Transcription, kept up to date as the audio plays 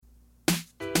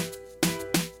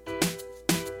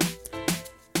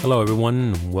Hello,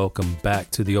 everyone. Welcome back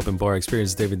to the Open Bar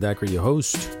Experience. David Dacker, your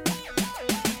host.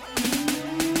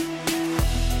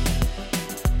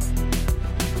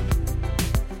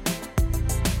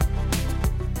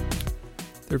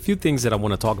 There are a few things that I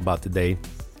want to talk about today,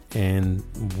 and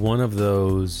one of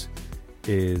those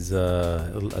is,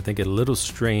 I think, a little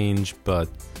strange, but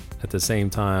at the same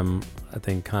time, I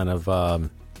think kind of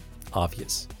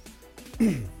obvious.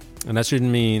 And that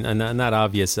shouldn't mean, not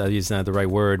obvious, it's not the right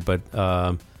word, but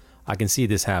I can see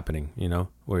this happening,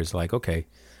 where it's like, okay,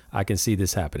 I can see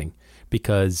this happening.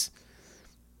 Because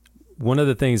one of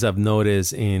the things I've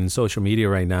noticed in social media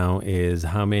right now is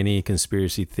how many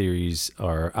conspiracy theories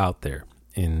are out there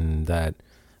in that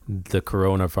the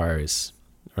coronavirus,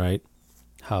 right?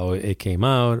 How it came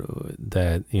out,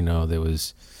 that, there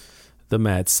was the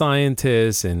mad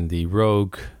scientist and the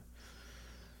rogue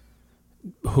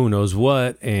who knows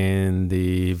what, and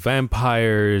the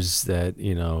vampires that,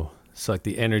 suck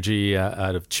the energy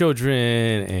out of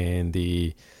children, and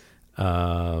the,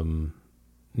 Wuhan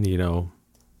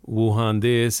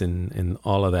this and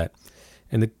all of that.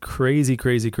 And the crazy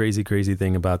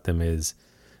thing about them is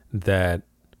that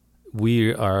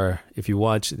we are, if you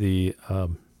watch the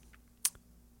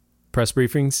press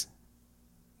briefings,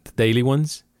 the daily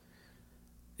ones,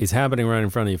 it's happening right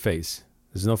in front of your face.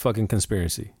 There's no fucking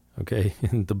conspiracy. Okay,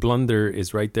 and the blunder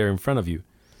is right there in front of you.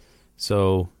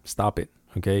 So stop it,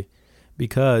 okay?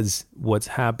 Because what's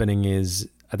happening is,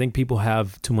 I think people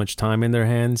have too much time in their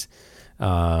hands.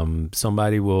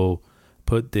 Somebody will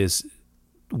put this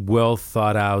well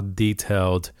thought out,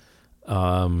 detailed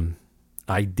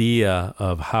idea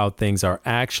of how things are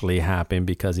actually happening,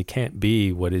 because it can't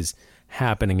be what is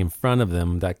happening in front of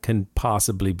them that can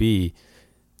possibly be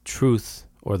truth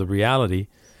or the reality.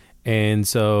 And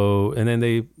then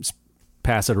they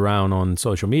pass it around on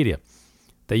social media.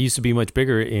 They used to be much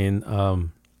bigger in,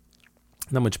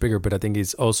 not much bigger, but I think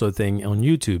it's also a thing on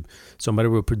YouTube. Somebody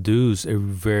will produce a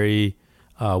very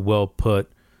well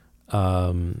put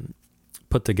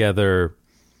together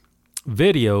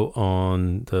video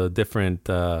on the different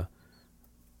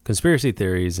conspiracy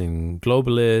theories and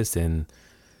globalists and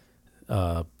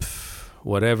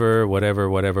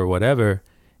whatever.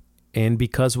 And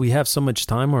because we have so much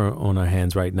time on our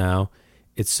hands right now,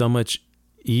 it's so much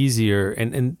easier,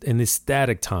 and it's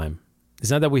static time. It's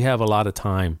not that we have a lot of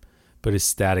time, but it's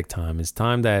static time. It's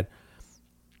time that,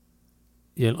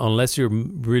 unless you're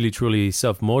really, truly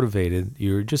self-motivated,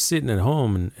 you're just sitting at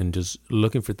home and just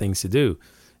looking for things to do.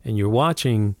 And you're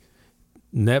watching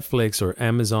Netflix or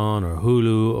Amazon or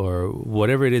Hulu or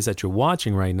whatever it is that you're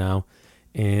watching right now.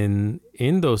 And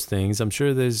in those things, I'm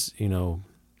sure there's,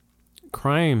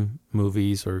 crime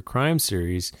movies or crime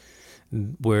series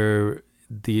where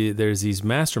there's these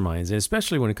masterminds, and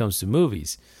especially when it comes to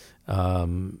movies.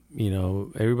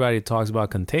 Everybody talks about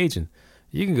Contagion.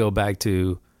 You can go back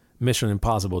to Mission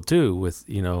Impossible 2 with,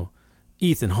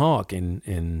 Ethan Hawke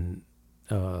and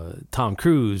Tom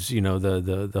Cruise,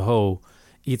 the whole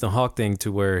Ethan Hawke thing,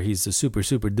 to where he's the super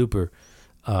duper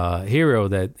hero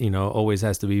that, always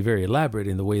has to be very elaborate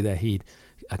in the way that he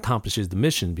accomplishes the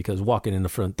mission, because walking in the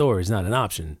front door is not an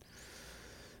option.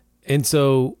 And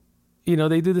so,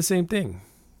 they do the same thing.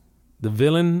 The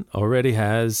villain already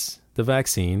has the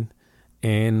vaccine,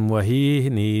 and what he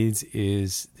needs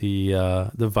is the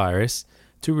virus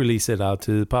to release it out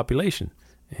to the population.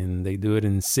 And they do it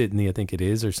in Sydney, I think it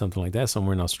is, or something like that,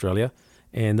 somewhere in Australia,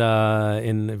 and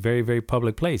in a very, very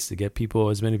public place, to get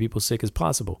as many people sick as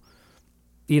possible.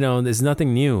 There's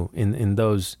nothing new in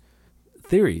those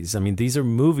theories. I mean, these are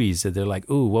movies that they're like,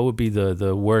 ooh, what would be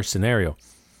the worst scenario?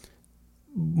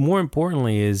 More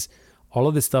importantly is all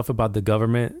of this stuff about the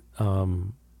government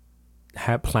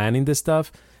planning this stuff.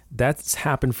 That's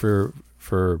happened for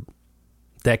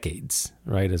decades,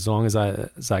 right? As long as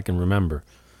I can remember.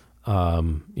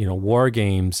 War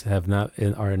games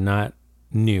are not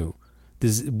new.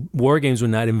 War games were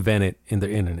not invented in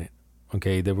the internet.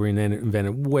 Okay, they were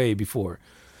invented way before.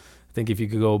 I think if you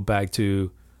could go back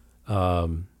to, I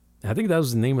think that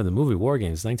was the name of the movie, War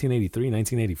Games, 1983,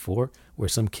 1984, where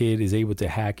some kid is able to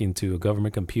hack into a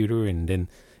government computer, and then,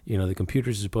 the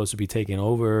computers are supposed to be taken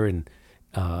over, and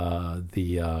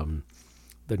the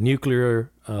nuclear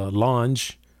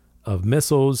launch of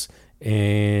missiles,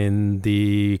 and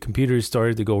the computers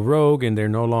started to go rogue, and they're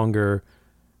no longer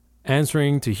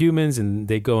answering to humans, and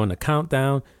they go on a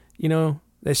countdown.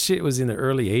 That shit was in the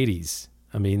early 80s.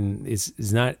 I mean,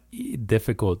 it's not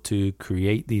difficult to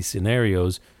create these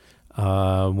scenarios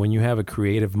when you have a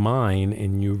creative mind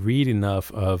and you read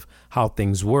enough of how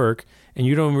things work, and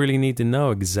you don't really need to know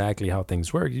exactly how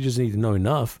things work. You just need to know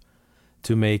enough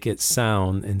to make it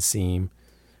sound and seem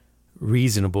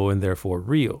reasonable and therefore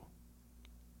real.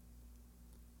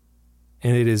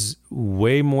 And it is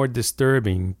way more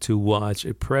disturbing to watch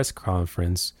a press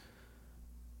conference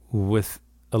with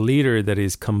a leader that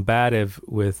is combative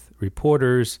with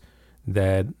reporters,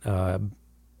 that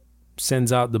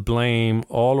sends out the blame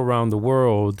all around the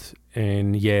world,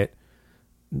 and yet,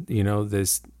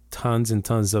 there's tons and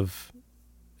tons of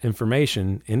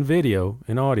information in video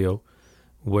and audio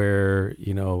where,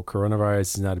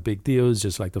 coronavirus is not a big deal. It's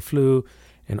just like the flu,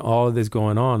 and all of this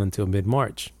going on until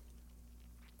mid-March.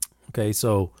 Okay,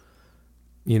 so,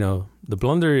 the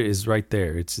blunder is right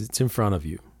there. It's in front of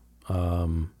you.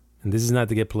 And this is not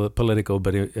to get political,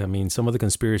 but some of the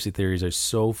conspiracy theories are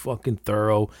so fucking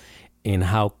thorough in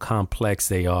how complex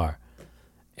they are.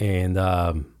 And,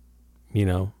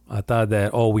 I thought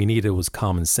that all we needed was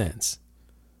common sense.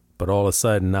 But all of a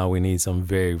sudden now we need some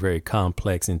very, very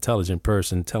complex, intelligent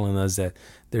person telling us that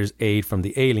there's aid from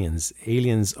the aliens.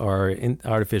 Aliens are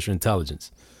artificial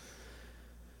intelligence.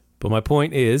 But my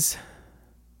point is,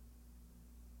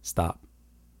 stop.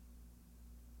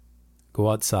 Go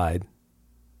outside.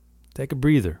 Take a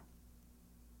breather.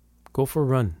 Go for a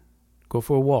run. Go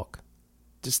for a walk.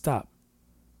 Just stop.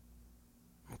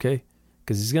 Okay?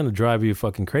 Because it's going to drive you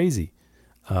fucking crazy.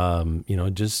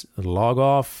 Just log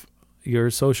off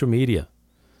your social media.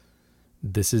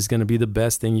 This is going to be the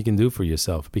best thing you can do for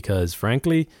yourself. Because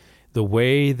frankly, the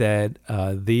way that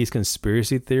these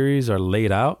conspiracy theories are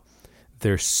laid out,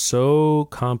 they're so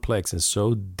complex and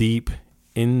so deep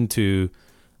into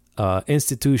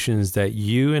institutions that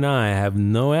you and I have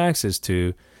no access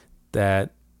to,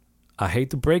 that I hate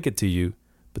to break it to you,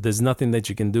 but there's nothing that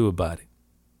you can do about it.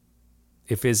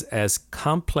 If it's as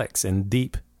complex and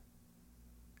deep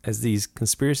as these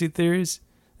conspiracy theories,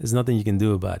 there's nothing you can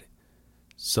do about it.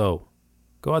 So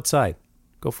go outside,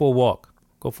 go for a walk,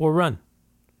 go for a run.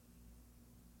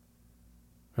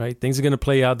 Right? Things are going to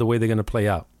play out the way they're going to play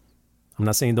out. I'm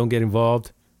not saying don't get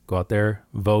involved. Go out there,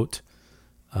 vote.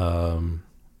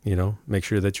 Make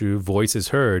sure that your voice is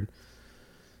heard.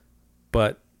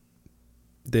 But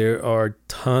there are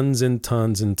tons and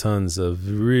tons and tons of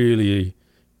really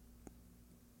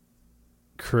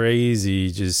crazy,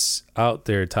 just out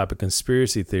there type of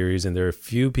conspiracy theories. And there are a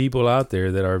few people out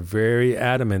there that are very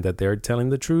adamant that they're telling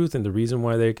the truth. And the reason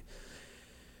why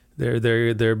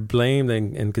they're blamed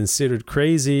and considered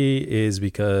crazy is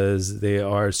because they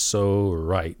are so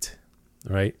right.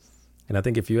 Right. And I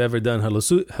think if you ever done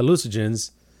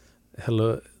hallucinogens,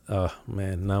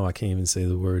 now I can't even say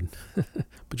the word,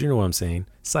 but you know what I'm saying,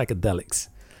 psychedelics.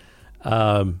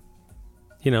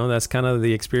 That's kind of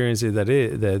the experience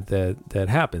that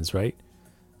happens, right?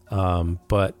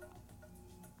 But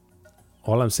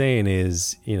all I'm saying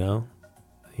is,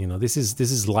 this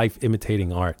is life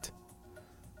imitating art,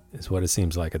 is what it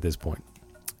seems like at this point.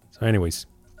 So, anyways,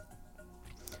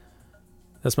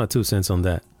 that's my 2 cents on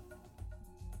that.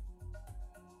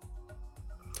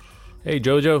 Hey,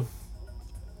 JoJo.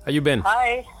 How you been?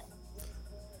 Hi.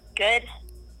 Good,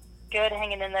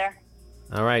 hanging in there.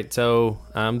 All right, so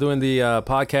I'm doing the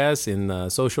podcast in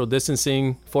social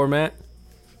distancing format,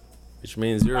 which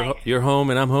means you're home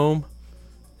and I'm home,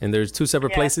 and there's 2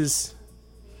 separate places.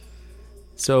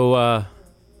 So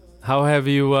how have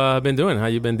you been doing? How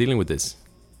you been dealing with this?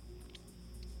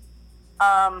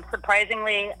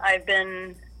 Surprisingly, I've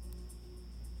been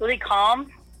really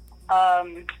calm.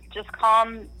 Just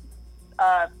calm.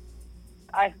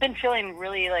 I've been feeling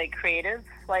really creative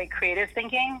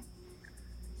thinking.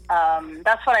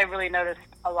 That's what I really noticed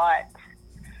a lot.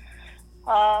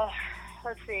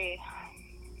 Let's see.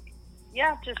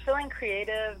 Yeah, just feeling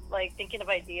creative, thinking of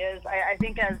ideas. I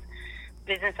think as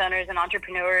business owners and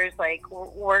entrepreneurs,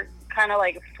 we're kind of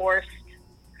forced.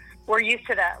 We're used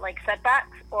to that,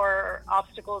 setbacks or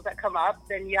obstacles that come up.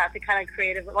 Then you have to kind of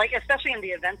creatively, especially in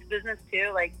the events business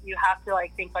too. You have to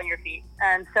think on your feet,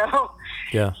 and so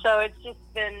yeah. So it's just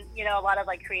been a lot of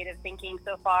creative thinking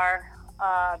so far.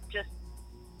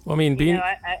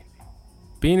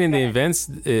 Being in the events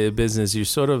business, you're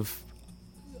sort of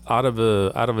out of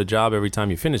a job every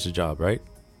time you finish a job, right?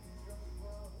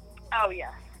 Oh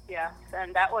yes,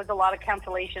 and that was a lot of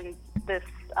cancellations this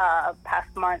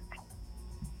past month.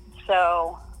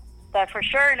 So that for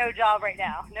sure, no job right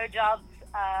now. No jobs.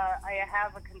 I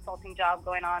have a consulting job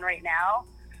going on right now,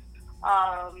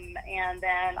 and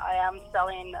then I am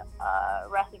selling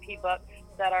recipe books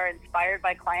that are inspired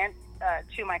by clients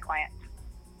to my clients.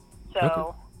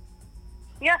 So,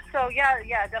 okay.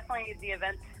 Yeah, definitely the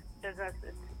event business.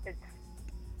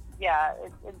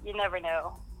 You never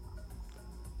know.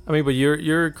 But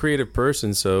you're a creative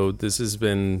person, so this has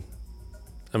been,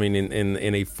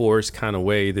 in a forced kind of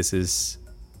way, this has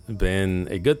been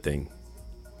a good thing.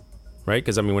 right?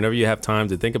 Because I mean, whenever you have time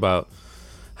to think about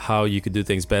how you could do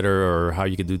things better or how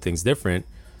you could do things different,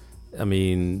 I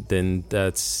mean, then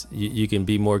that's you can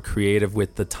be more creative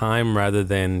with the time rather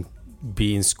than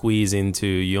being squeezed into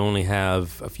you only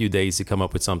have a few days to come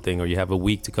up with something, or you have a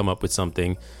week to come up with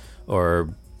something, or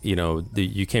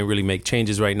you can't really make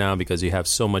changes right now because you have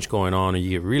so much going on, or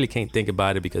you really can't think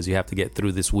about it because you have to get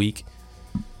through this week.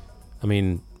 I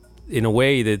mean, in a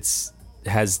way,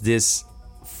 has this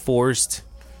forced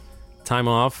time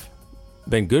off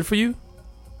been good for you?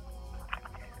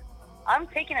 I'm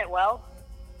taking it well.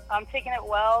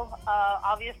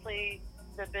 Obviously,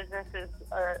 the business is,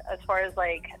 as far as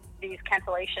like these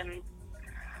cancellations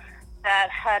that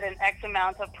had an X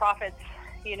amount of profits,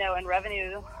 and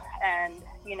revenue, and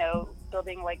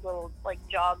building like little like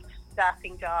jobs,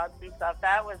 staffing jobs and stuff,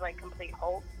 that was like complete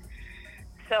halt.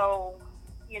 So,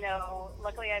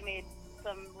 luckily I made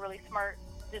some really smart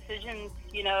decisions,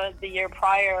 the year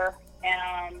prior,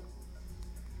 and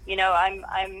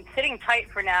I'm sitting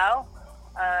tight for now.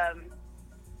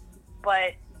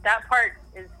 But that part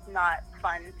is not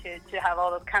fun to have all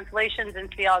those cancellations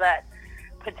and see all that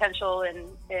potential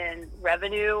in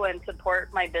revenue and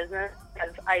support my business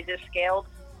as I just scaled,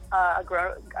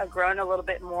 grown a little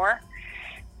bit more.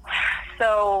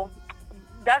 So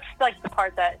that's like the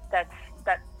part that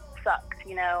sucks,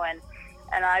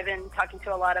 and I've been talking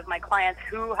to a lot of my clients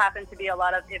who happen to be a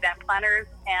lot of event planners,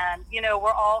 and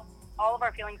we're all of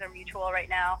our feelings are mutual right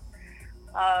now.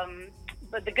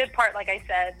 But the good part, like I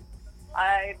said,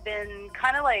 I've been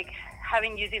kind of like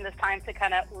using this time to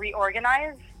kind of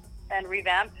reorganize and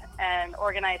revamp and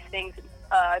organize things.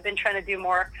 I've been trying to do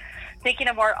thinking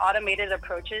of more automated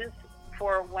approaches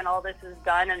for when all this is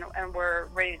done and we're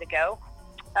ready to go.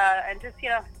 And just,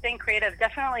 staying creative.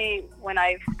 Definitely when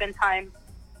I spend time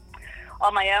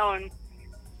on my own,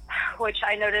 which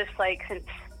I noticed like since,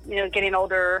 getting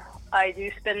older, I do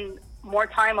spend more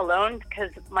time alone because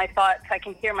I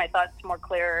can hear my thoughts more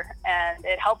clear, and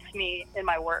it helps me in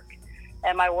my work.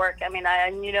 I mean,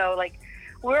 like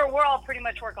we're all pretty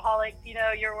much workaholics.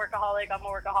 You're a workaholic, I'm a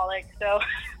workaholic. So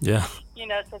yeah,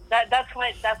 so that's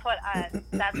where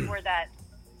that,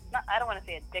 I don't want to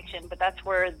say addiction, but that's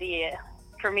where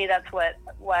for me, that's what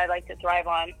I like to thrive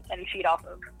on and feed off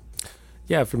of.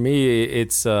 Yeah, for me,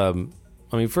 it's,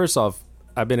 first off,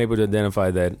 I've been able to identify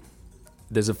that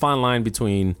there's a fine line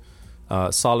between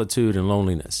solitude and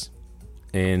loneliness.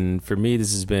 And for me,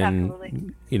 this has been,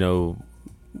 Absolutely.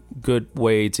 Good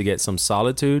way to get some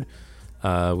solitude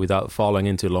without falling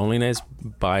into loneliness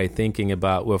by thinking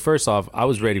about, well, first off, I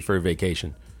was ready for a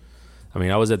vacation. I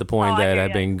mean, I was at the point that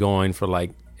I've been going for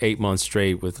like 8 months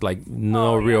straight with like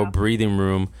no real breathing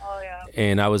room. Oh, yeah.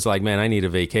 And I was like, man, I need a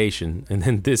vacation. And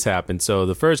then this happened. So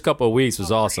the first couple of weeks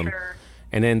was awesome. Sure.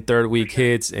 And then third week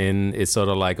hits, and it's sort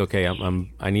of like, okay,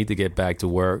 I need to get back to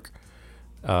work.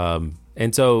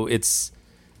 And so it's,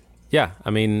 yeah,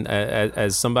 I mean,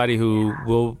 as somebody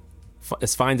who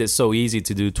finds it so easy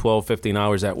to do 12, 15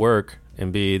 hours at work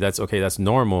and that's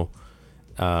normal,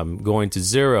 going to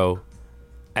zero,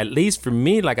 at least for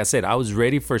me, like I said, I was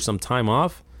ready for some time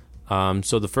off.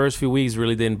 So the first few weeks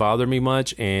really didn't bother me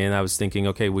much. And I was thinking,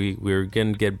 okay, we're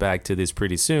going to get back to this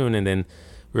pretty soon. And then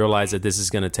realize that this is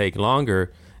going to take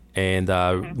longer. And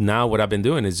now what I've been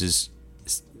doing is just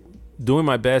doing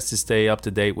my best to stay up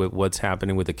to date with what's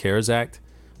happening with the CARES Act,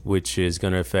 which is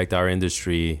going to affect our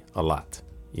industry a lot.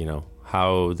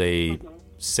 How they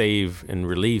save and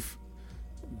relieve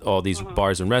all these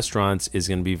bars and restaurants is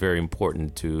going to be very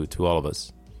important to all of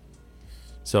us.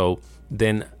 So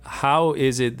then how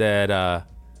is it that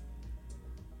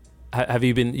have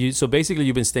you been so basically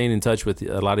you've been staying in touch with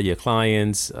a lot of your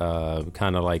clients,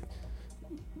 kind of like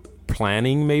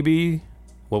planning maybe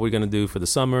what we're going to do for the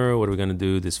summer, what are we going to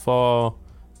do this fall,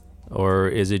 or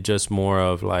is it just more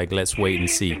of like, let's wait and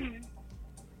see?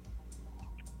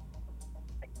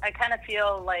 I kind of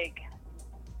feel like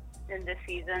in this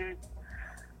season,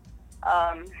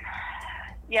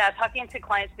 talking to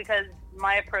clients, because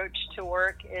my approach to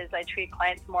work is I treat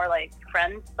clients more like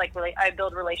friends, like really, I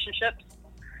build relationships,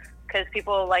 because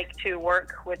people like to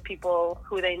work with people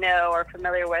who they know or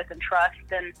familiar with and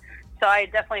trust. And so I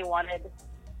definitely wanted,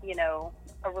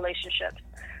 a relationship.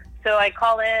 So I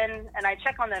call in and I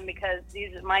check on them because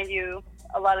mind you,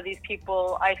 a lot of these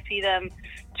people, I see them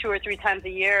 2 or 3 times a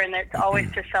year, and it's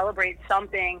always to celebrate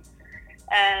something.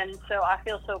 And so I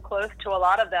feel so close to a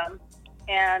lot of them.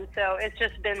 And so it's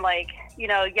just been like,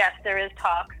 yes, there is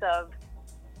talks of,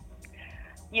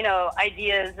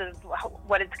 ideas of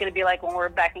what it's going to be like when we're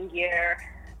back in gear.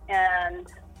 And,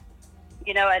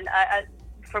 and I,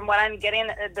 from what I'm getting,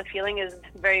 the feeling is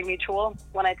very mutual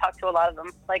when I talk to a lot of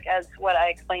them, like as what I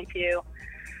explained to you.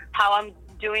 how I'm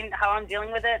dealing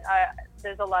with it,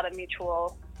 there's a lot of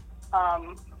mutual.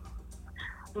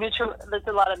 There's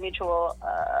a lot of mutual.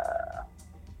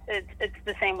 It's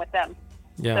the same with them.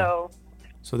 Yeah.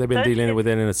 So they've been dealing with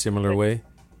it in a similar way.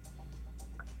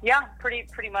 Yeah, pretty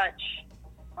much.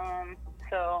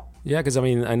 So. Yeah, because I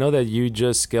mean, I know that you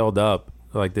just scaled up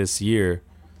like this year,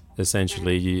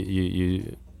 essentially.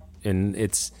 You and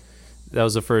that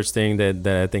was the first thing that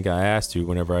I think I asked you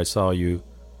whenever I saw you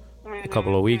a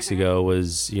couple of weeks ago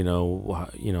was,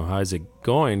 how's it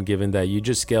going? Given that you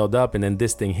just scaled up and then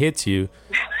this thing hits you,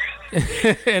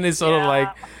 and it's sort of like,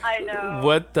 I know.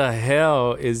 What the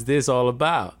hell is this all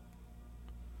about?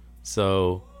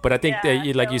 So, but I think that,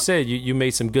 like you said, you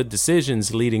made some good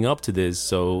decisions leading up to this.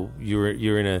 So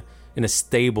you're in a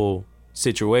stable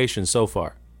situation so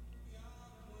far.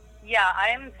 Yeah,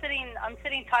 I'm sitting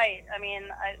tight. I mean,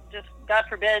 God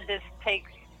forbid this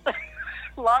takes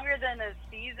longer than a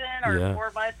season or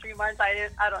 4 months, 3 months.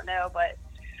 I don't know, but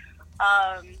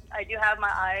I do have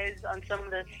my eyes on some of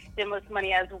the stimulus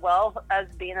money as well as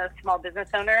being a small business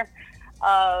owner.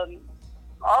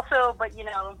 Also, but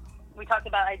we talked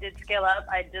about I did scale up.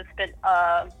 I just spent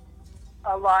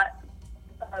a lot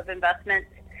of investment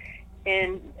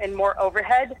in more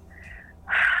overhead.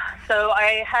 So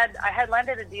I had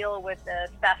landed a deal with a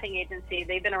staffing agency.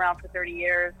 They've been around for 30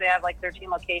 years. They have like 13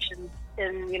 locations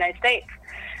in the United States.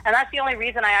 And that's the only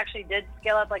reason I actually did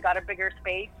scale up. I got a bigger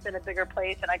space and a bigger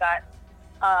place, and I got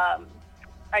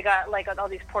like all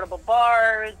these portable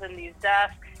bars and these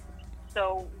desks.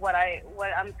 So what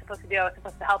I'm supposed to do, I was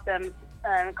supposed to help them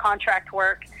contract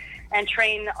work and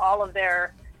train all of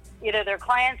either their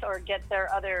clients or get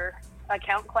their other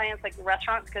account clients, like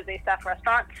restaurants, because they staff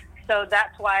restaurants. So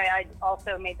that's why I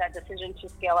also made that decision to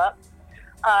scale up.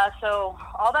 So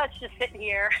all that's just sitting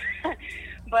here.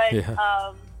 But,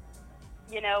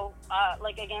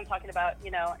 like again, talking about,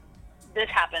 this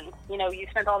happened. You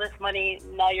spent all this money,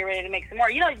 now you're ready to make some more.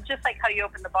 Just like how you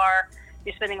open the bar,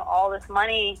 you're spending all this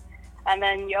money, and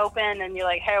then you open and you're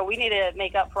like, hey, we need to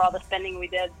make up for all the spending we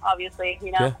did, obviously,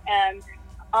 Yeah. And,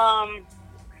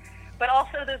 but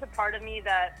also there's a part of me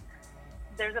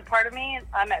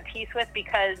I'm at peace with,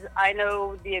 because I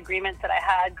know the agreements that I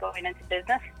had going into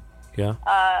business. Yeah.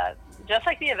 Just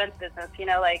like the events business,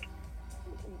 like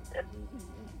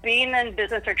being in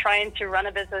business or trying to run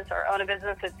a business or own a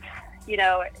business, it's,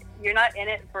 you're not in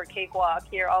it for a cakewalk.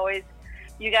 You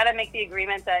got to make the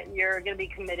agreement that you're going to be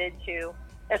committed to,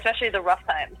 especially the rough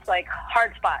times, like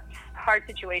hard spots, hard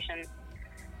situations.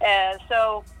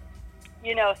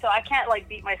 So I can't like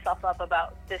beat myself up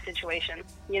about this situation.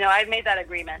 I've made that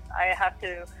agreement. I have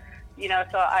to,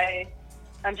 so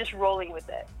I'm just rolling with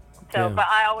it. So, But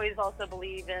I always also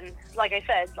believe in, like I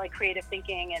said, like creative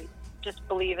thinking, and just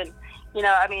believe in,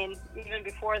 even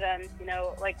before then,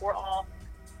 we're all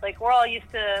used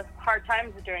to hard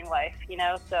times during life,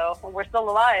 so we're still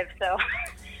alive. So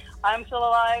I'm still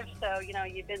alive. So,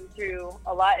 you've been through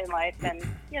a lot in life, and,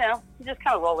 you just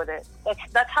kind of roll with it.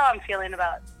 That's how I'm feeling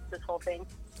about this whole thing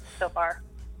so far.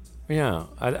 Yeah.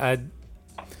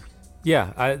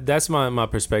 That's my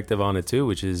perspective on it too,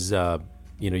 which is,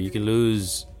 you can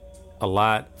lose a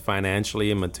lot financially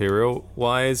and material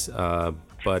wise.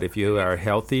 But if you are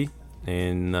healthy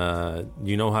and,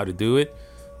 you know how to do it,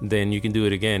 then you can do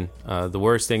it again. The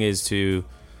worst thing is to,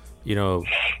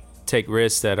 take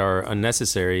risks that are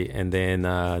unnecessary and then,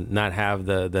 not have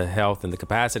the health and the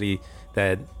capacity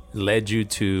that led you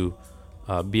to,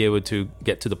 be able to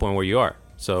get to the point where you are.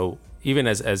 So even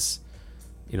as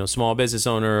small business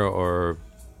owner or,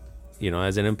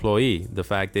 as an employee, the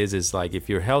fact is like, if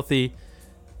you're healthy,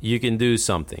 you can do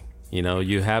something,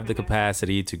 you have the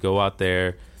capacity to go out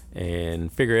there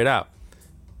and figure it out.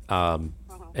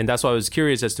 And that's why I was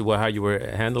curious as to how you were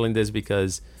handling this,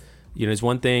 because, it's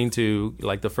one thing to,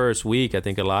 like, the first week, I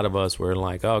think a lot of us were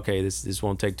like, oh, okay, this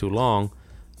won't take too long.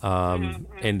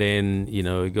 And then,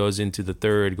 it goes into the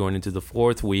third, going into the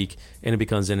fourth week, and it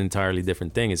becomes an entirely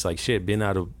different thing. It's like, shit, being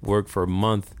out of work for a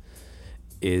month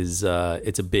is,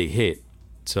 it's a big hit.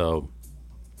 So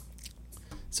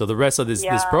the rest of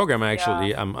this program,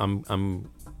 actually, I'm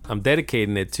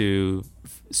dedicating it to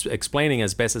explaining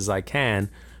as best as I can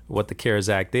what the CARES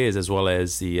Act is, as well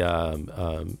as the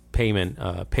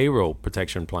payroll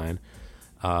protection plan,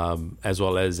 as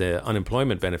well as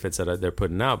unemployment benefits that they're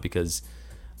putting out, because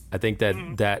I think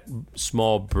that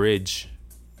small bridge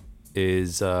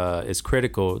is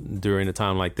critical during a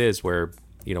time like this, where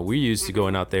we're used to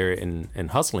going out there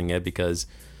and hustling it, because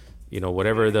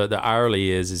whatever the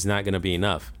hourly is not going to be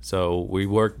enough. So we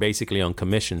work basically on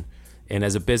commission, and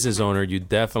as a business owner, you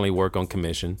definitely work on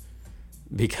commission,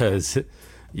 because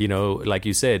you know, like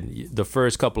you said, the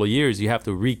first couple of years you have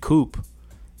to recoup.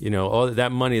 You know, all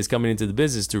that money is coming into the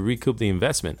business to recoup the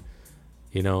investment.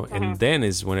 You know, and then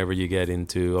is whenever you get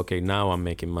into, okay, now I'm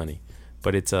making money.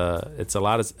 But it's a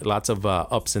lots of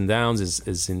ups and downs.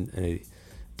 Is in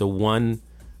the one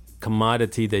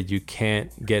commodity that you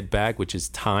can't get back, which is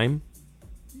time,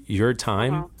 your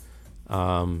time.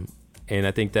 And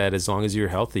I think that as long as you're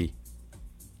healthy,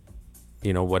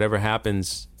 you know, whatever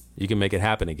happens, you can make it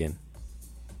happen again.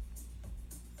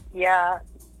 Yeah,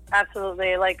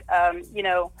 absolutely. Like, you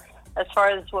know, as far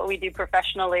as what we do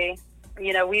professionally,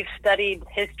 you know, we've studied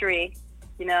history,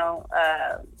 you know,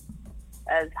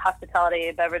 as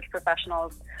hospitality, beverage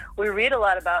professionals. We read a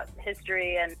lot about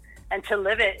history, and to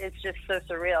live it, it's just so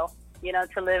surreal, you know,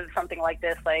 to live something like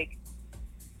this. Like,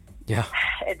 yeah,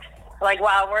 it's like,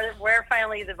 wow, we're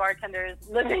finally the bartenders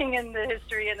living in the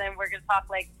history. And then we're going to talk,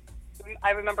 like,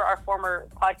 I remember our former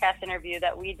podcast interview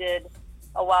that we did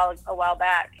a while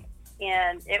back,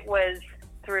 and it was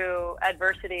through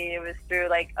adversity. It was through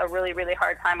like a really, really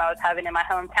hard time I was having in my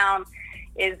hometown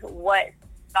is what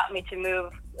got me to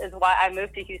move, is why I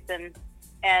moved to Houston.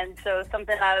 And so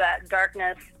something out of that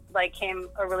darkness like came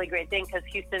a really great thing, because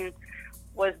Houston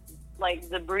was like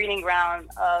the breeding ground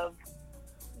of,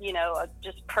 you know, a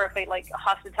just perfect like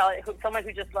hospitality, someone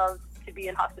who just loves to be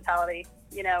in hospitality,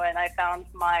 you know. And I found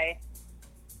my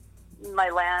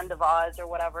land of Oz or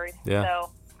whatever. Yeah.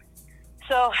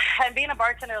 So and being a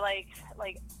bartender, like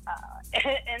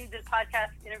in the podcast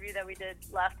interview that we did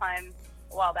last time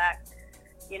a while back,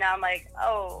 you know, I'm like,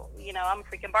 oh, you know, I'm a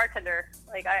freaking bartender.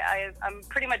 Like I'm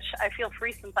pretty much, I feel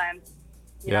free sometimes.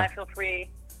 You know, I feel free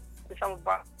to become a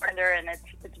bartender, and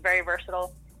it's very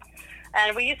versatile.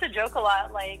 And we used to joke a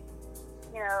lot, like,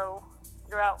 you know,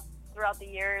 throughout the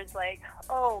years, like,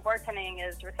 oh, bartending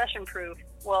is recession proof.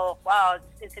 Well, wow,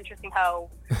 it's interesting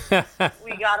how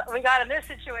we got in this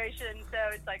situation. So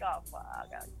it's like, oh, wow,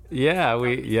 God.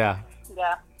 Yeah,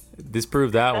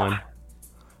 disproved that one.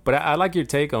 But I like your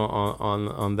take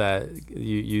on that.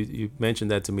 You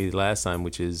mentioned that to me last time,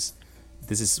 which is,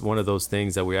 this is one of those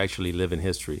things that we actually live in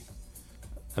history.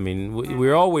 I mean,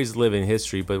 we're always living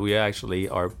history, but we actually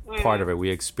are part of it.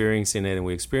 We're experiencing it, and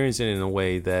we experience it in a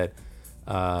way that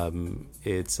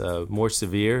it's more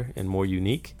severe and more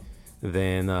unique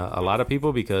than a lot of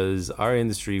people, because our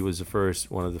industry was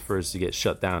one of the first to get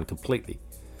shut down completely.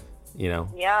 You know,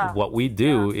 what we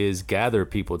do is gather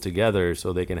people together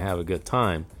so they can have a good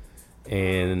time.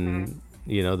 And,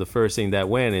 you know, the first thing that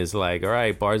went is like, all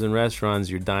right, bars and restaurants,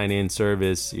 your dine-in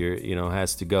service,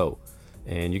 has to go.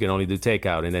 And you can only do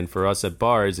takeout. And then for us at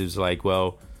bars, it was like,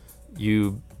 well,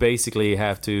 you basically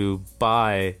have to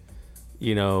buy,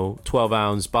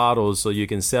 12-ounce bottles so you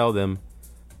can sell them.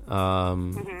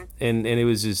 And it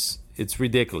was just, it's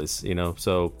ridiculous,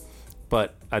 So,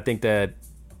 but I think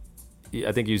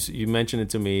you mentioned it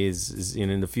to me is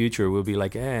in the future we'll be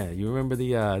like, you remember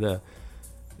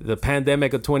the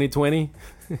pandemic of 2020?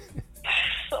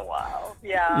 So wow,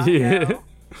 yeah. No.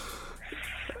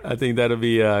 I think that'll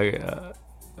be a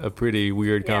pretty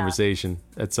weird conversation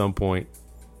at some point.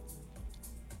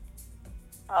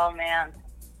 Oh man,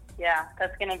 yeah,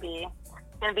 that's gonna be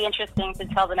interesting to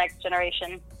tell the next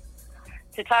generation,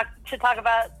 to talk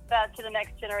about that to the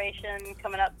next generation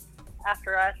coming up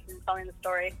after us and telling the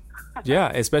story.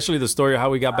 Yeah, especially the story of how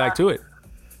we got back to it.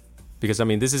 Because, I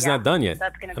mean, this is not done yet.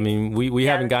 We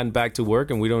haven't gotten back to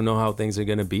work, and we don't know how things are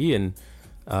going to be. And,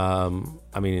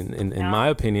 in my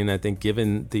opinion, I think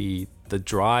given the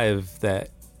drive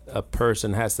that a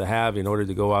person has to have in order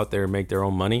to go out there and make their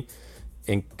own money,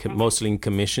 and mostly in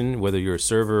commission, whether you're a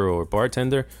server or a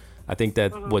bartender, I think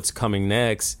that what's coming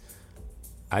next,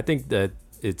 I think that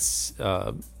it's...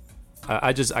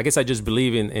 I guess I just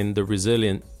believe in the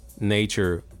resilient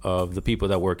nature of the people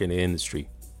that work in the industry.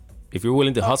 If you're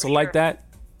willing to hustle like that,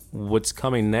 what's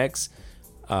coming next,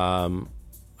 I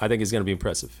think it's going to be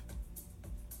impressive.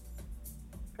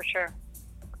 For sure.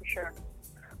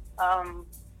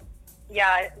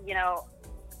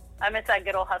 I miss that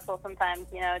good old hustle sometimes,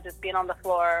 just being on the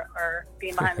floor or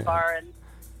being behind the bar, and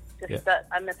just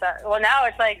I miss that. Well, now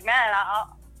it's like, man,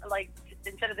 I'll like,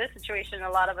 instead of this situation,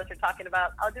 a lot of us are talking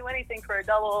about, I'll do anything for a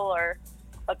double or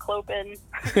a clopin.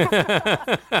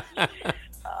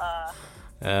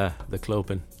 The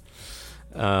clopin.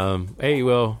 Hey,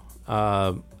 well,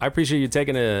 I appreciate you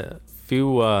taking a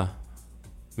few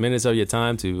minutes of your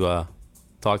time to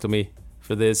talk to me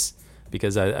for this,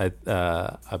 because I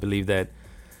believe that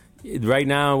right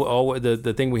now all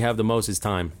the thing we have the most is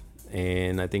time,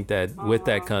 and I think that with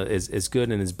that is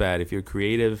good and it's bad. If you're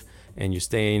creative and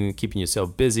you're keeping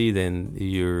yourself busy, then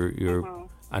you're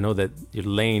I know that you're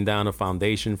laying down a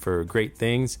foundation for great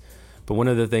things. But one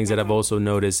of the things that I've also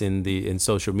noticed in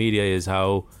social media is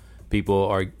how people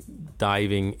are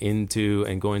diving into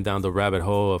and going down the rabbit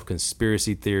hole of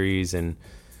conspiracy theories and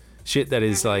shit that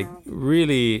is like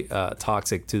really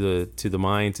toxic to the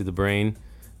mind, to the brain,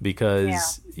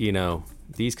 because you know,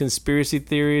 these conspiracy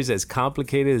theories, as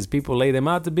complicated as people lay them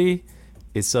out to be,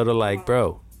 it's sort of like,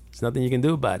 bro, there's nothing you can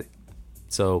do about it.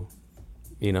 So,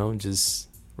 you know, just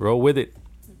roll with it.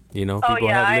 You know, people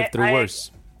have lived through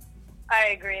worse.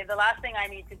 I agree. The last thing I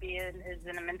need to be in is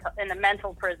in a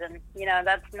mental prison. You know,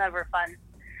 that's never fun.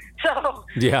 So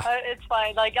it's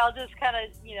fine. Like, I'll just kind of,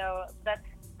 you know, that's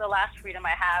the last freedom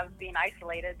I have, being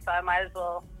isolated. So I might as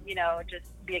well, you know, just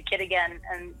be a kid again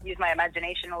and use my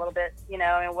imagination a little bit. You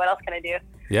know, and what else can I do?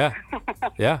 Yeah.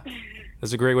 Yeah.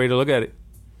 That's a great way to look at it.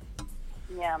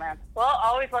 Yeah, man. Well, I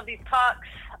always love these talks.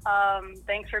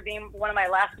 Thanks for being one of my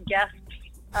last guests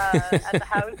at the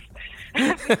house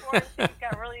before things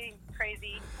got really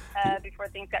crazy, before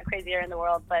things got crazier in the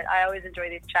world. But I always enjoy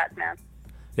these chats, man.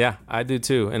 Yeah, I do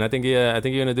too, and I think you're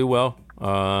gonna do well.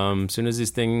 As soon as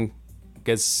this thing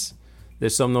gets,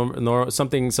 there's some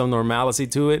normalcy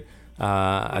to it.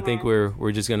 I think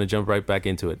we're just gonna jump right back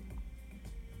into it.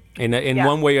 In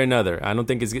one way or another. I don't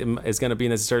think it's gonna be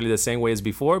necessarily the same way as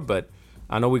before, but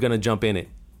I know we're gonna jump in it.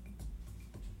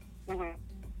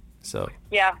 So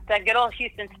yeah, that good old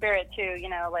Houston spirit too. You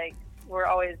know, like, we're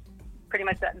always pretty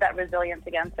much that resilience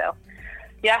again. So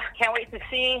yeah, can't wait to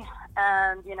see.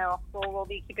 And you know, we'll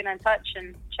be keeping in touch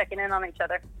and checking in on each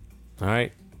other. All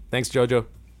right. Thanks, JoJo.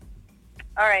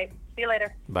 All right. See you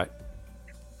later. Bye.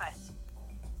 Bye.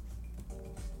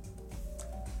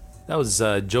 That was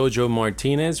JoJo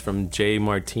Martinez from J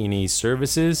Martini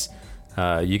Services.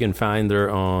 You can find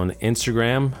her on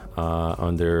Instagram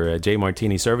under J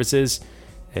Martini Services.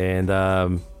 And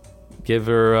give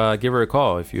her a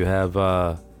call if you have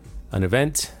an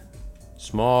event,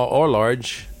 small or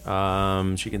large.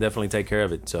 She can definitely take care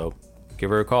of it. So give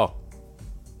her a call.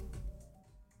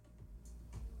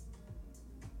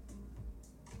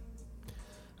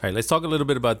 All right, let's talk a little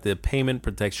bit about the Payment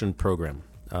Protection Program,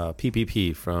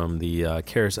 PPP, from the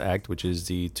CARES Act, which is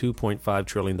the $2.5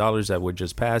 trillion that was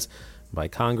just passed by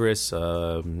Congress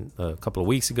a couple of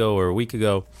weeks ago, or a week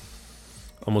ago.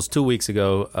 Almost 2 weeks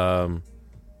ago,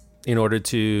 in order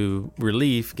to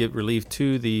give relief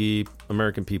to the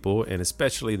American people, and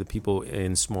especially the people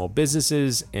in small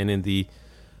businesses and in the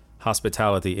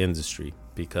hospitality industry,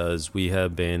 because we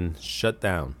have been shut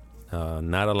down,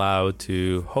 not allowed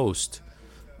to host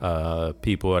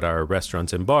people at our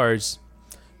restaurants and bars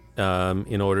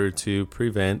in order to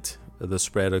prevent the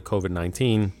spread of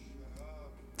COVID-19,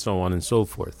 so on and so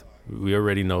forth. We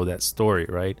already know that story,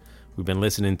 right? We've been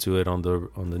listening to it on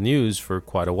the news for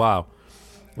quite a while.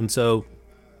 And so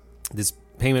this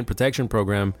payment protection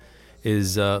program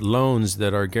is loans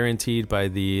that are guaranteed by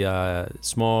the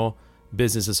Small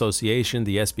Business Association,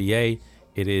 the SBA.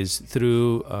 It is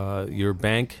through your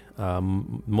bank.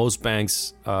 Most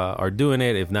banks are doing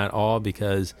it, if not all,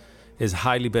 because it's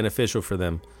highly beneficial for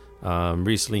them.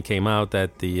 Recently came out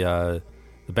that the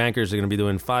bankers are going to be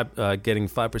doing getting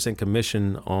 5%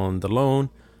 commission on the loan,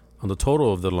 on the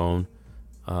total of the loan,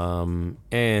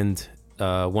 and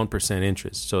 1%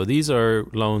 interest. So these are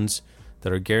loans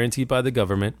that are guaranteed by the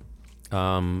government.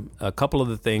 A couple of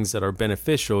the things that are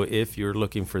beneficial if you're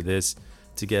looking for this,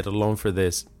 to get a loan for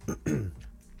this,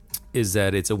 is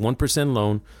that it's a 1%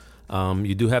 loan.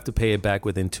 You do have to pay it back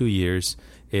within 2 years.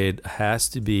 It has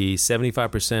to be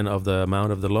 75% of the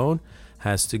amount of the loan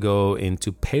has to go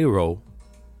into payroll,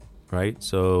 right?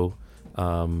 So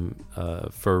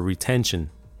for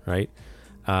retention, right?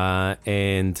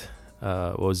 And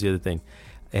what was the other thing?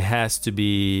 It has to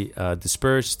be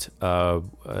dispersed,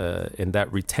 and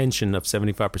that retention of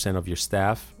 75% of your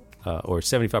staff, or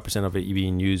 75% of it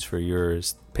being used for your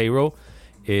payroll,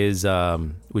 is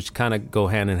which kind of go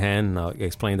hand in hand, and I'll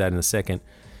explain that in a second.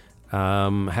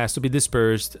 Has to be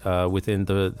dispersed within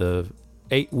the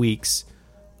 8 weeks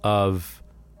of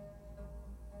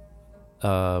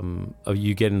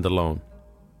you getting the loan.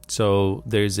 So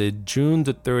there's a June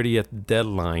the 30th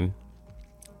deadline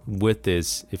with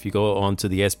this. If you go onto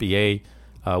the SBA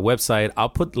website, I'll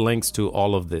put links to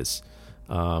all of this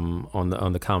on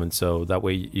the comments, so that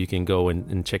way you can go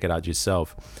and check it out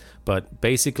yourself. But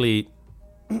basically,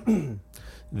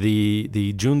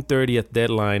 the June 30th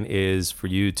deadline is for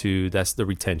you to, that's the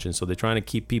retention. So they're trying to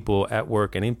keep people at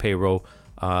work and in payroll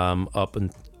up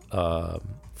and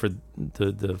for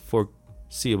the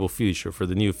foreseeable future, for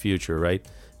the new future, right?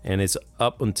 And it's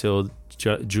up until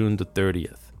June the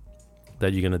 30th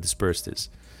that you're going to disperse this.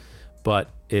 But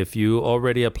if you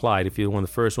already applied, if you're one of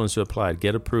the first ones to apply,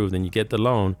 get approved, and you get the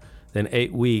loan, then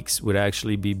 8 weeks would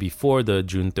actually be before the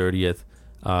June 30th,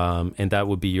 and that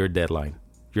would be your deadline.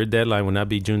 Your deadline would not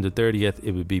be June the 30th,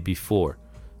 it would be before.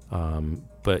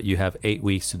 But you have 8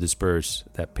 weeks to disperse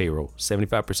that payroll.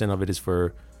 75% of it is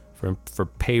for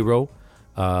payroll.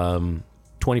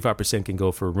 25% can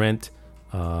go for rent,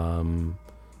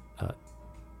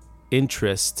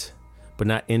 interest, but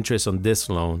not interest on this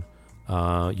loan,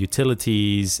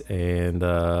 utilities, and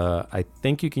I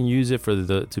think you can use it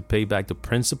to pay back the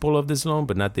principal of this loan,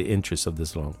 but not the interest of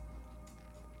this loan.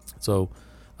 So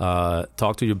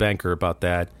talk to your banker about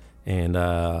that. And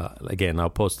again, I'll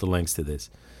post the links to this.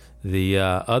 The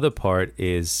other part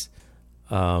is,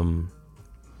 what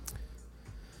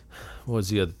was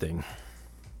the other thing?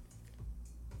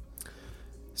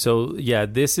 So yeah,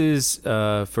 this is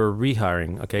for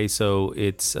rehiring. Okay, so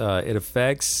it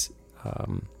affects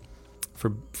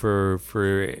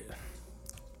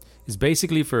it's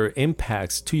basically for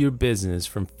impacts to your business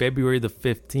from February the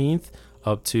 15th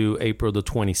up to April the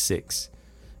 26th.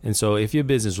 And so if your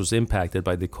business was impacted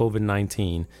by the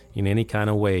COVID-19 in any kind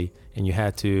of way, and you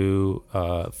had to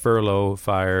furlough,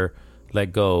 fire,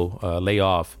 let go, lay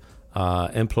off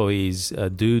employees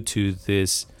due to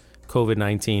this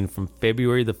COVID-19 from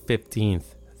February the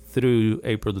 15th through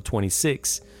April the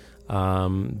 26th,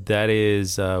 that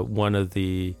is one of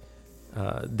the,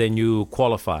 then you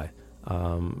qualify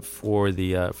for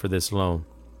this loan.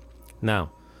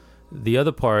 Now, the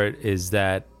other part is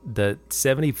that the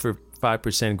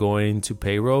 75% going to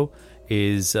payroll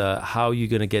is how you're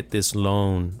going to get this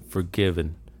loan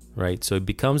forgiven, right? So it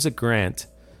becomes a grant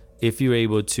if you're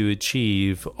able to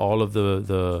achieve all of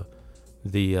the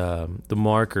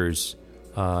markers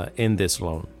in this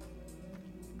loan.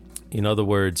 In other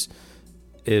words,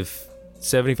 if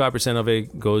 75% of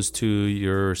it goes to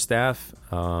your staff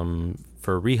for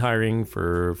rehiring,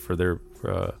 for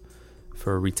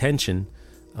retention,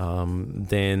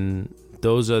 then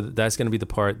that's going to be the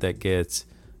part that gets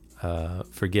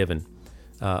forgiven.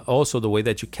 Also, the way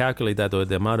that you calculate that,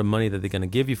 the amount of money that they're going to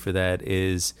give you for that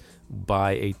is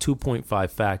by a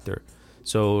 2.5 factor.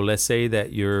 So let's say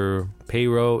that your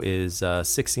payroll is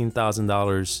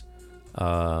 $16,000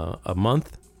 a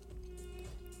month.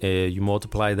 You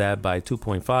multiply that by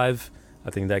 2.5. I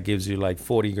think that gives you like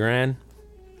 40 grand.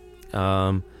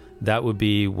 That would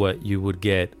be what you would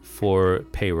get for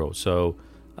payroll. So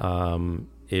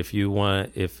if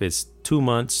it's 2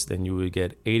 months, then you would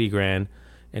get 80 grand,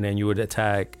 and then you would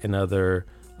attack another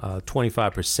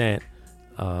 25%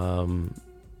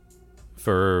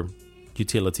 for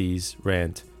utilities,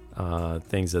 rent,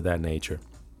 things of that nature.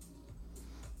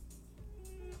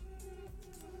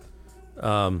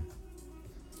 And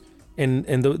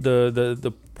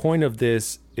the point of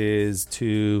this is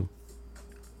to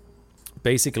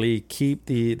basically keep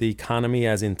the economy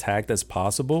as intact as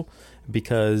possible,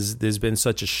 because there's been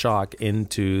such a shock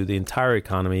into the entire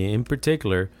economy, in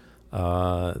particular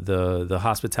the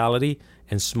hospitality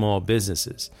and small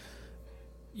businesses.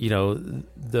 You know,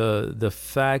 the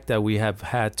fact that we have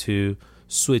had to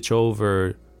switch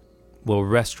over,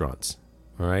 restaurants,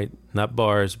 all right, not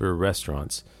bars, but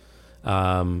restaurants.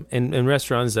 And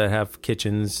restaurants that have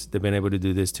kitchens, they've been able to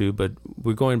do this too, but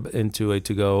we're going into a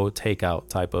to-go takeout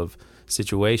type of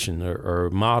situation or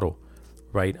model,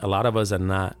 right? A lot of us are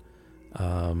not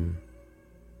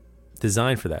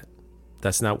designed for that.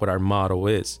 That's not what our model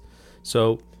is.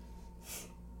 So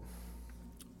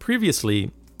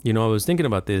previously, I was thinking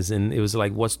about this, and it was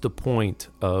like, what's the point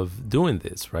of doing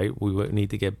this, right? We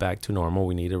need to get back to normal.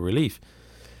 We need a relief.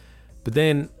 But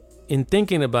then in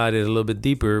thinking about it a little bit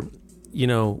deeper,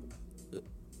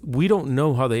 we don't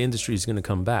know how the industry is going to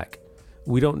come back.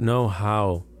 We don't know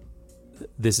how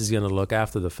this is going to look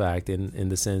after the fact, in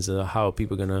the sense of how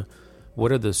people are going to,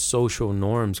 what are the social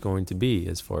norms going to be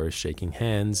as far as shaking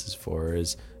hands, as far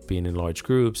as being in large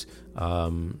groups.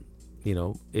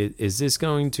 Is this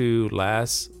going to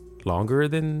last longer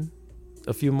than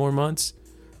a few more months?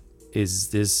 Is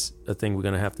this a thing we're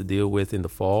going to have to deal with in the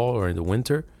fall or in the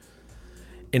winter?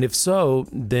 And if so,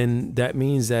 then that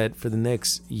means that for the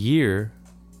next year,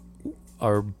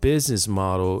 our business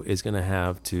model is going to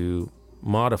have to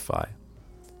modify,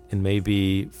 and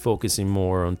maybe focusing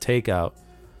more on takeout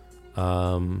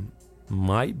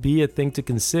might be a thing to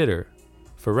consider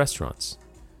for restaurants.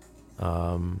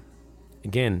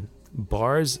 Again,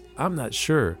 bars, I'm not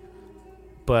sure.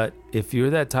 But if you're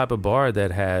that type of bar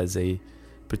that has a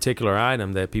particular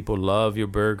item that people love, your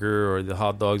burger or the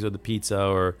hot dogs or the pizza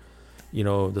or,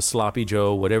 the sloppy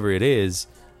Joe, whatever it is,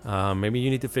 maybe you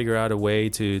need to figure out a way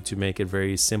to make it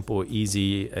very simple,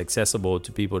 easy, accessible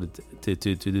to people to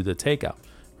do the takeout,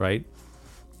 right?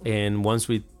 And once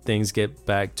things get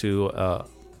back to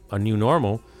a new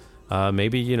normal,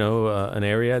 Maybe, an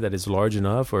area that is large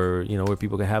enough, or, where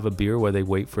people can have a beer while they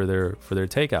wait for their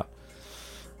takeout.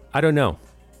 I don't know.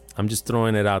 I'm just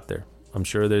throwing it out there. I'm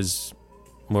sure there's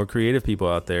more creative people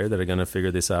out there that are going to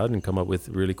figure this out and come up with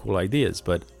really cool ideas.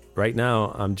 But right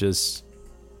now, I'm just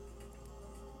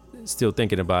still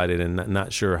thinking about it and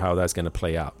not sure how that's going to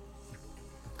play out.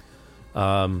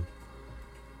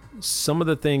 Some of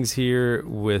the things here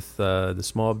with the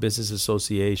Small Business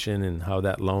Association and how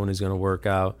that loan is going to work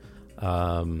out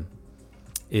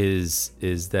is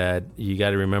that you got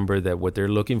to remember that what they're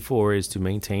looking for is to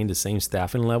maintain the same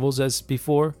staffing levels as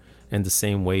before and the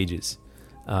same wages.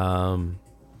 And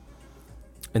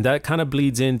that kind of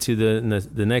bleeds into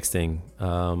the next thing.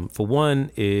 For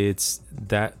one, it's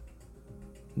that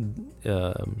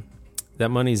that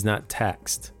money is not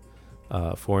taxed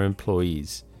for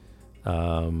employees.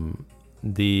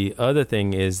 The other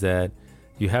thing is that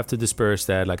you have to disperse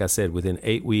that, like I said, within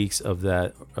 8 weeks of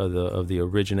that of the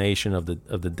origination of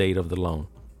the date of the loan,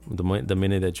 the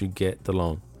minute that you get the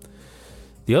loan.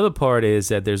 The other part is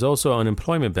that there's also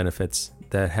unemployment benefits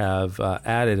that have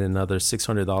added another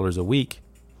 $600 a week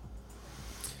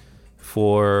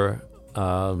for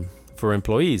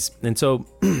employees. And so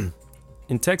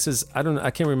in Texas,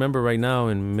 I can't remember right now,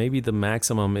 and maybe the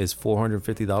maximum is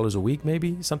 $450 a week,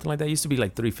 maybe something like that. It used to be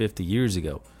like $350 years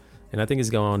ago, and I think it's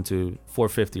going to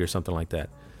 $450 or something like that.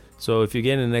 So if you're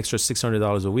getting an extra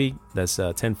 $600 a week, that's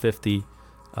 $1,050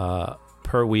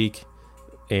 per week,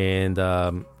 and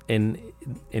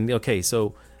okay,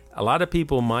 so a lot of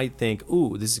people might think,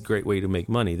 "Ooh, this is a great way to make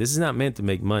money." This is not meant to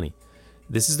make money.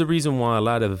 This is the reason why a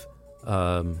lot of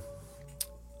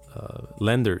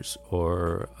lenders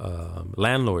or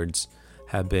landlords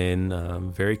have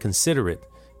been very considerate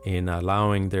in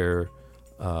allowing their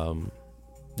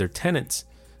tenants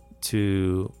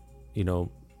to,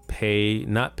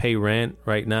 not pay rent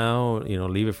right now,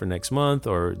 leave it for next month,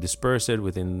 or disperse it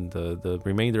within the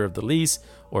remainder of the lease,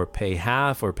 or pay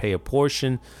half or pay a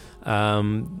portion.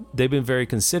 They've been very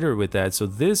considerate with that. So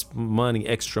this money,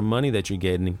 extra money that you're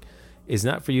getting, is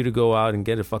not for you to go out and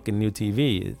get a fucking new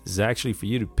TV. It's actually for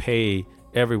you to pay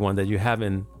everyone that you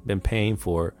haven't been paying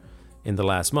for in the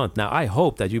last month. Now, I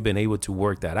hope that you've been able to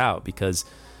work that out, because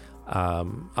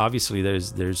obviously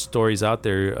there's stories out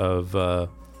there of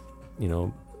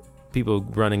people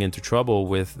running into trouble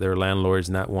with their landlords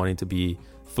not wanting to be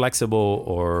flexible,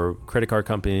 or credit card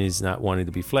companies not wanting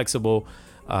to be flexible.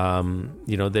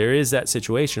 There is that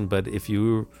situation, but if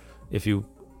you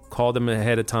call them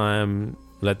ahead of time,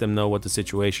 let them know what the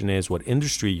situation is, what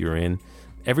industry you're in.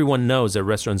 Everyone knows that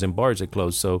restaurants and bars are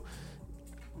closed. So,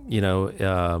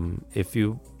 if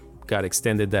you got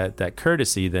extended that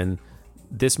courtesy, then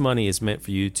this money is meant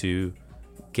for you to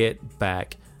get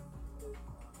back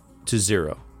to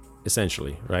zero,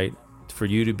 essentially, right? For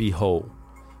you to be whole,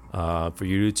 for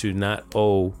you to not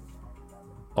owe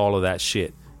all of that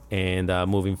shit. And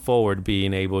moving forward,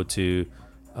 being able to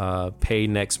pay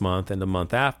next month and the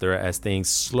month after, as things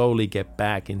slowly get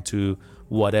back into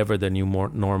whatever the new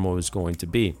normal is going to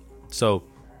be. So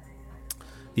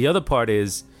the other part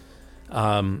is,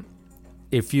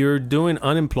 if you're doing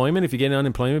unemployment, if you're getting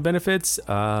unemployment benefits,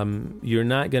 you're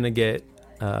not going to get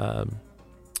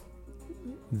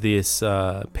this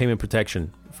payment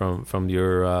protection from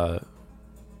your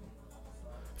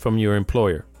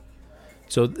employer.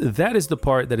 So that is the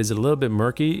part that is a little bit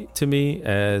murky to me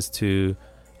as to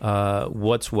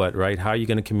what's what, right? How are you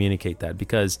going to communicate that?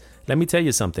 Because let me tell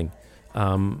you something.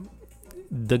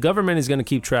 The government is going to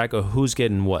keep track of who's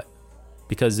getting what,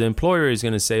 because the employer is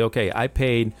going to say, okay, I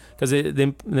paid, because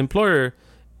the employer,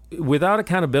 without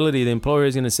accountability, the employer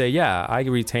is going to say, yeah, I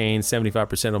retain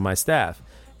 75% of my staff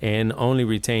and only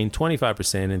retain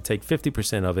 25% and take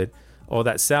 50% of it, all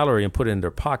that salary, and put it in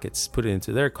their pockets, put it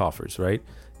into their coffers, right?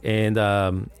 And,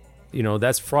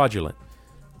 that's fraudulent.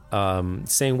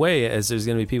 Same way as there's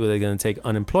going to be people that are going to take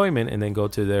unemployment and then go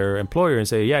to their employer and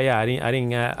say, I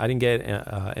didn't get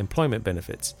employment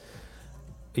benefits,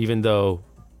 even though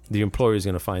the employer is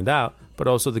going to find out, but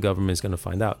also the government is going to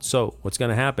find out. So what's going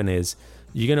to happen is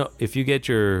if you get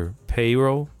your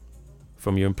payroll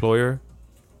from your employer,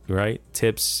 right,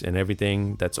 tips and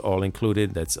everything, that's all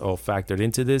included, that's all factored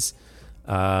into this,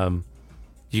 you're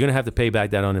going to have to pay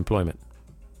back that unemployment.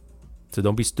 So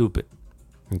don't be stupid.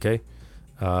 Okay.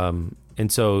 And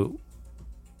so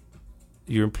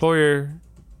your employer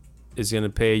is going to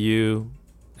pay you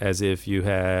as if you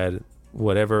had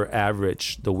whatever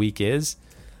average the week is.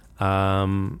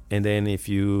 And then if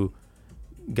you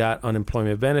got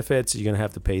unemployment benefits, you're going to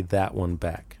have to pay that one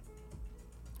back.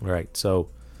 All right. So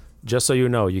just so you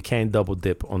know, you can't double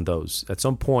dip on those. At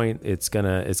some point, it's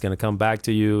gonna come back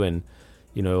to you, and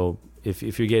if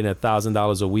you're getting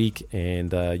 $1,000 a week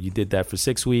and you did that for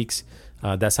 6 weeks,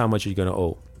 that's how much you're going to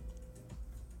owe.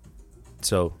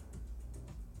 So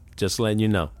just letting you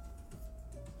know.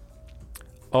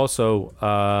 Also,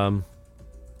 I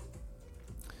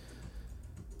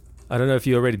don't know if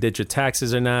you already did your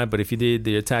taxes or not, but if you did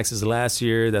your taxes last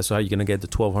year, that's how you're gonna get the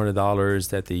 $1,200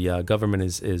 that the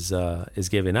government is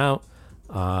giving out.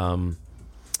 And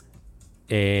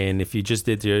if you just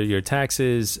did your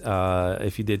taxes,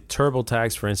 if you did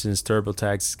TurboTax, for instance,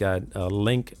 TurboTax got a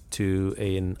link to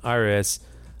an IRS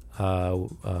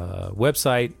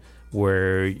website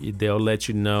where they'll let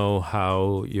you know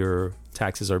how your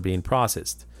taxes are being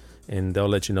processed. And they'll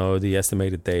let you know the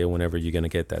estimated day or whenever you're going to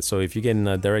get that. So if you're getting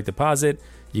a direct deposit,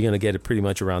 you're going to get it pretty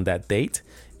much around that date.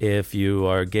 If you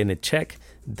are getting a check,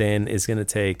 then it's going to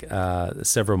take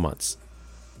several months.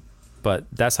 But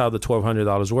that's how the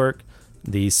 $1,200 work.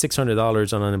 The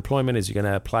 $600 on unemployment is you're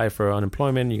going to apply for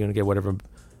unemployment. You're going to get whatever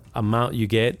amount you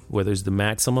get, whether it's the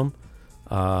maximum.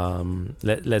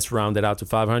 Let's round it out to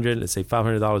 $500. Let's say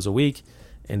 $500 a week.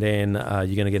 And then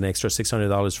you're going to get an extra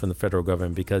 $600 from the federal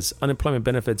government because unemployment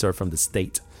benefits are from the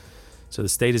state. So the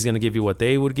state is going to give you what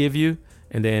they would give you.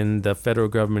 And then the federal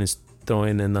government is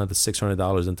throwing another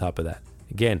 $600 on top of that.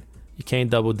 Again, you can't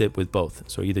double dip with both.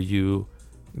 So either you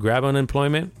grab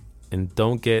unemployment and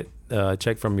don't get a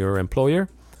check from your employer,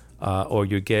 or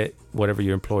you get whatever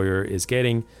your employer is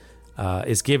getting.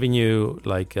 Is giving you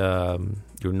like your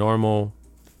normal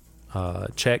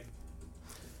check.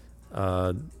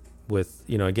 With,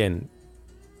 again,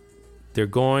 they're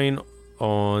going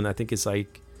on, I think it's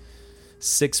like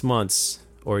 6 months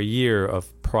or a year of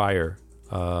prior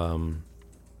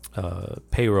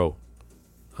payroll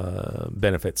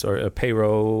benefits or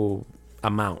payroll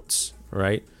amounts,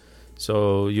 right?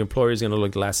 So your employer is going to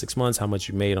look the last 6 months, how much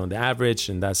you made on the average,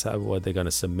 and that's what they're going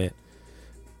to submit.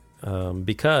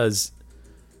 Because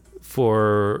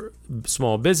for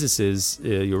small businesses,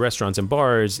 your restaurants and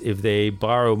bars, if they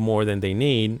borrow more than they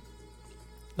need,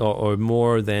 or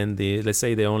more than let's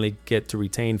say they only get to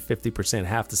retain 50%,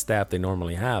 half the staff they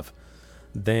normally have,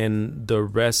 then the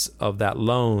rest of that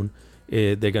loan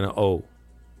they're going to owe.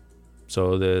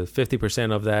 So the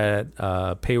 50% of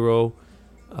that payroll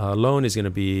loan is going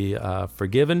to be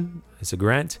forgiven. It's a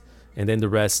grant, and then the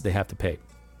rest they have to pay.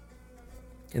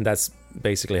 And that's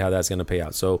basically how that's going to pay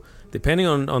out. So depending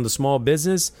on the small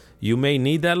business, you may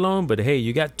need that loan, but hey,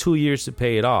 you got 2 years to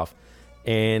pay it off.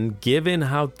 And given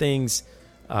how things,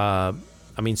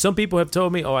 some people have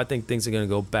told me, I think things are going to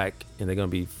go back and they're going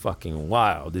to be fucking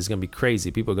wild. It's going to be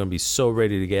crazy. People are going to be so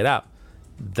ready to get out.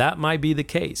 That might be the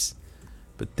case.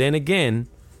 But then again,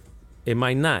 it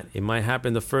might not. It might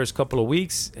happen the first couple of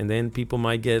weeks, and then people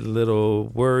might get a little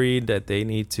worried that they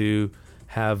need to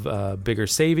have bigger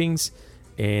savings.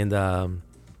 And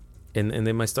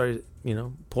they might start,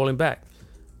 pulling back.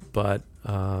 But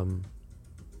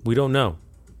we don't know.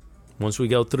 Once we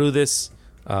go through this,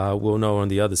 we'll know on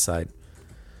the other side.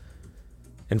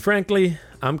 And frankly,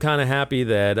 I'm kind of happy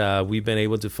that we've been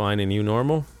able to find a new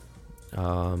normal.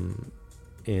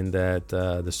 In that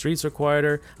the streets are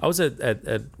quieter. I was at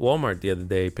Walmart the other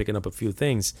day picking up a few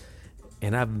things.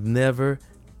 And I've never,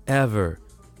 ever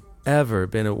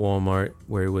been at Walmart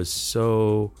where it was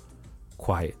so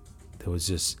quiet. There was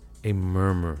just a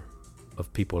murmur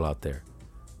of people out there,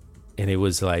 and it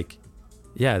was like,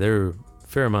 yeah, there were a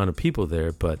fair amount of people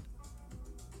there, but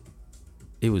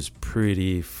it was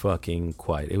pretty fucking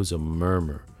quiet. It was a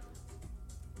murmur.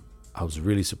 I was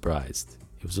really surprised.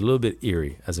 It was a little bit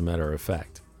eerie, as a matter of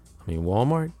fact. I mean,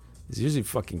 Walmart is usually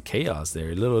fucking chaos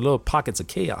there, little pockets of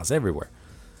chaos everywhere,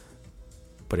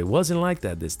 but it wasn't like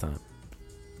that this time.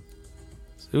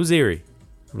 It was eerie.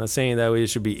 I'm not saying that it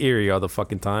should be eerie all the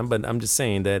fucking time, but I'm just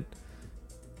saying that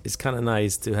it's kind of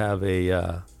nice to have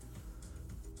a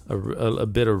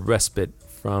bit of respite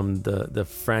from the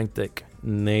frantic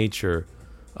nature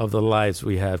of the lives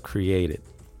we have created.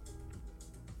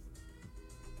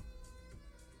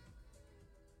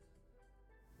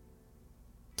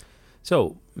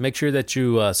 So make sure that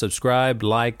you subscribe,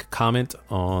 like, comment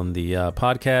on the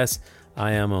podcast.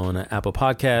 I am on Apple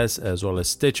Podcasts as well as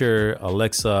Stitcher,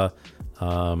 Alexa,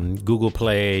 Google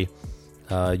Play,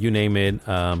 you name it,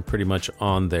 pretty much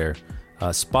on there.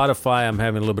 Spotify, I'm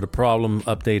having a little bit of problem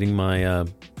updating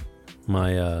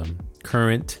my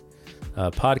current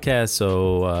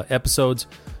podcast, episodes.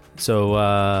 So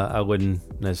I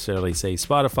wouldn't necessarily say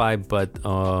Spotify, but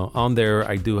on there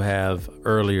I do have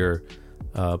earlier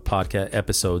podcast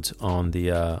episodes on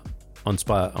Spotify.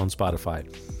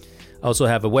 I also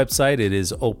have a website. It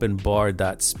is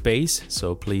openbar.space.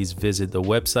 So please visit the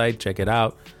website, check it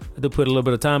out. I do put a little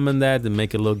bit of time in that to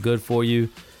make it look good for you.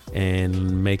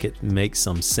 and make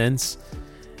some sense.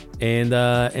 And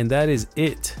that is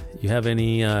it. You have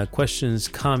any questions,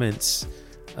 comments,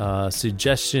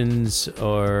 suggestions,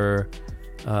 or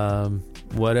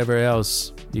whatever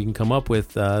else you can come up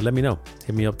with, let me know.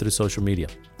 Hit me up through social media.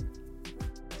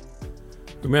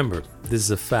 Remember, this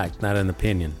is a fact, not an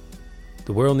opinion.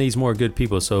 The world needs more good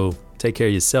people, so take care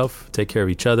of yourself, take care of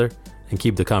each other, and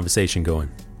keep the conversation going.